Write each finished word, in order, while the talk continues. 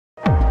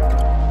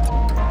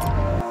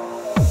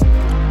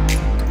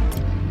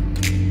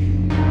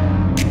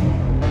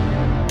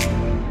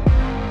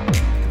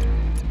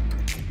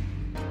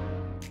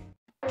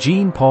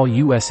Jean Paul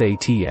USA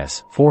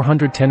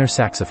TS-400 Tenor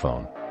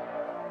Saxophone.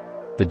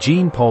 The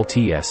Jean Paul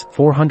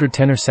TS-400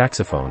 Tenor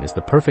Saxophone is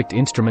the perfect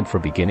instrument for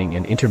beginning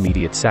and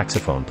intermediate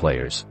saxophone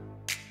players.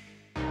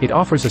 It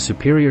offers a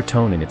superior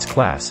tone in its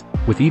class,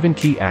 with even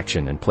key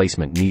action and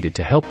placement needed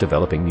to help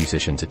developing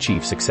musicians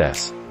achieve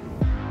success.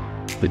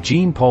 The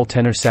Jean Paul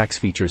Tenor Sax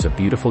features a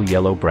beautiful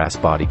yellow brass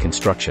body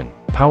construction,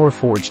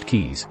 power-forged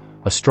keys,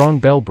 a strong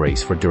bell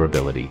brace for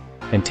durability,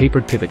 and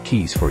tapered pivot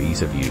keys for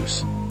ease of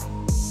use.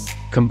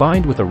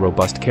 Combined with a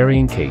robust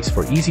carrying case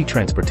for easy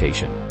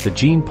transportation, the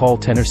Jean Paul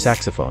Tenor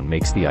Saxophone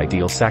makes the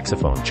ideal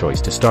saxophone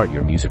choice to start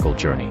your musical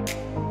journey.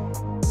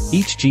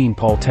 Each Jean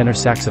Paul Tenor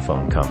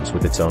Saxophone comes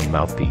with its own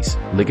mouthpiece,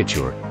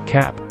 ligature,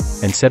 cap,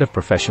 and set of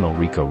professional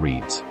Rico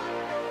reeds.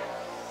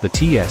 The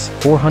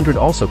TS-400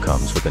 also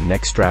comes with a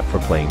neck strap for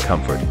playing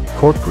comfort,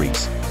 cork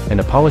grease, and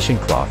a polishing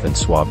cloth and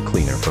swab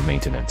cleaner for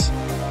maintenance.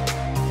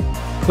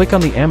 Click on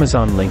the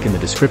Amazon link in the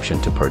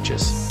description to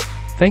purchase.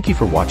 Thank you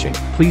for watching.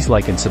 Please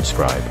like and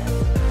subscribe.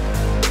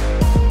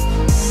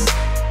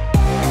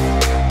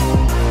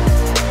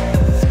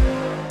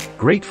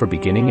 Great for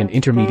beginning and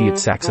intermediate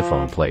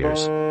saxophone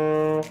players.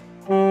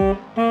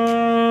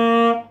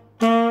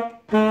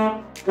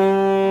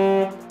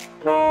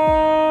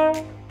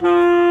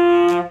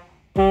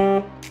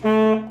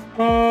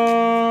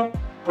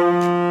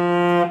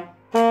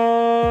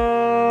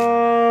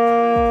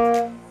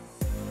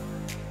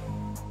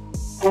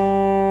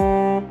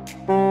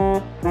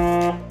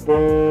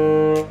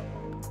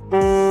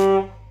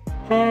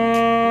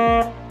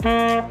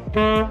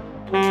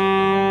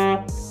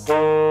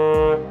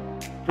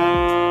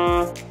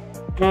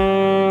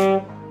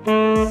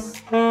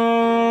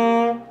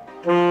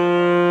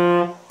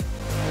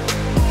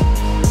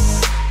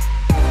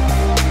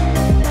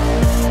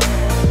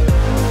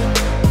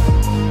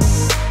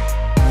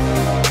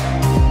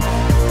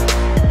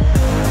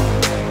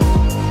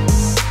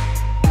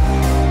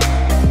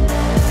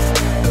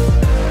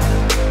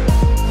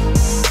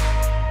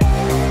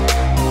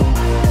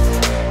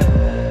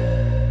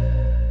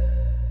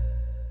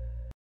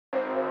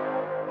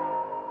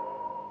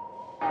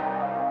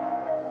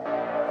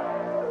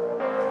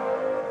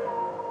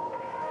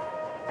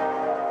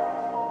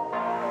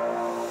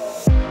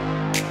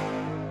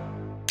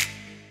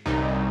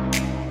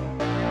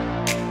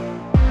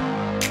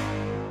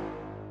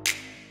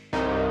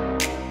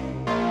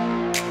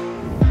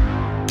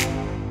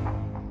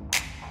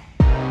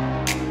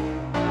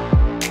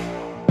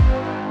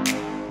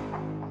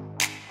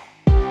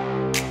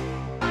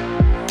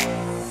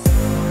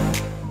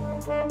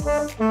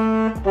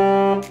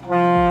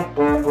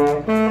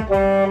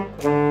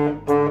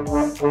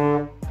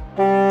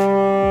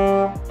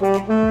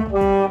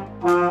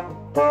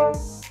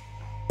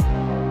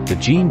 The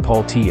Jean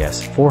Paul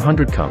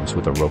TS-400 comes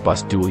with a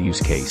robust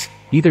dual-use case,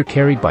 either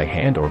carried by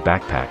hand or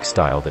backpack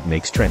style that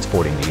makes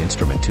transporting the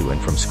instrument to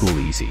and from school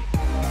easy.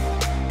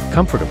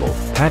 Comfortable,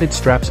 padded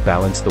straps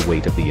balance the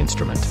weight of the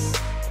instrument.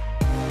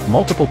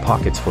 Multiple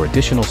pockets for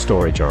additional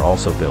storage are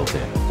also built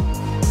in.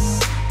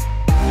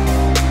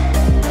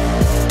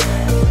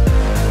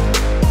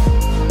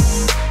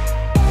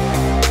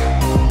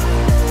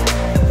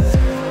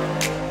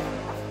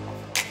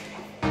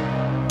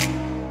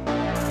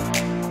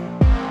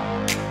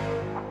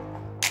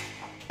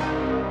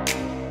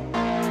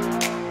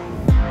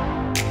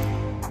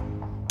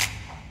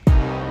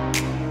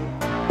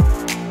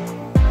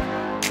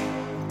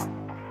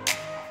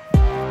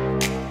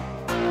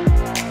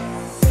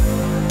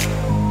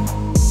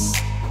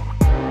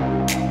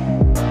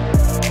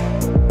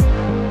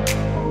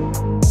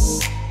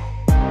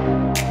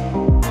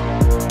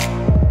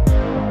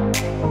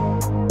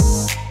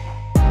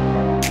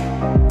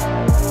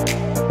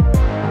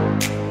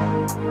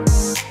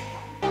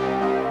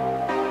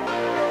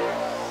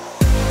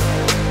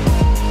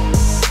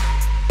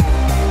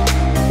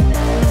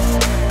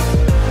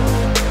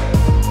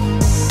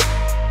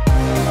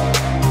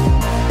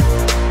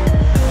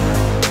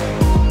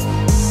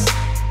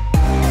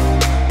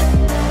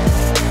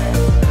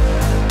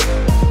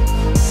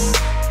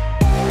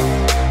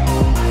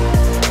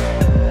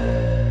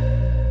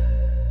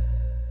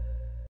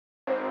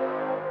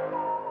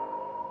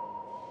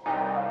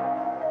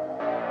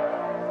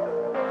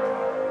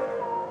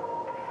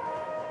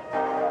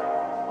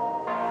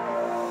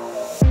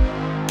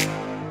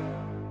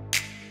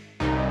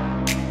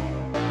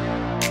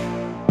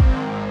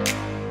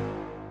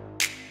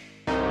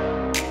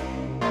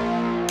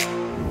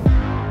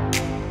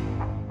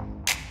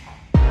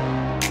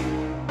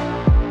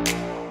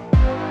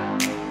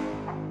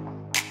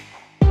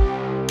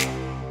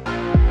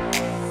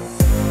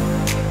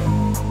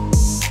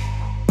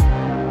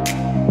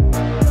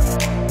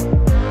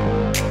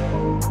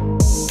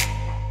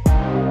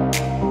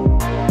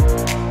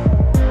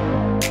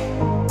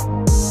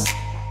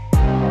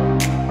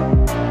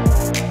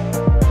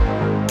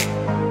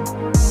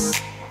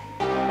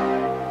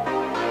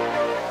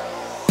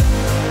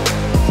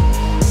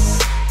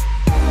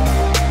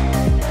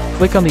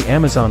 Click on the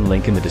Amazon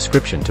link in the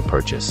description to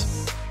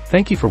purchase.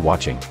 Thank you for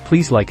watching.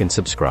 Please like and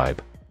subscribe.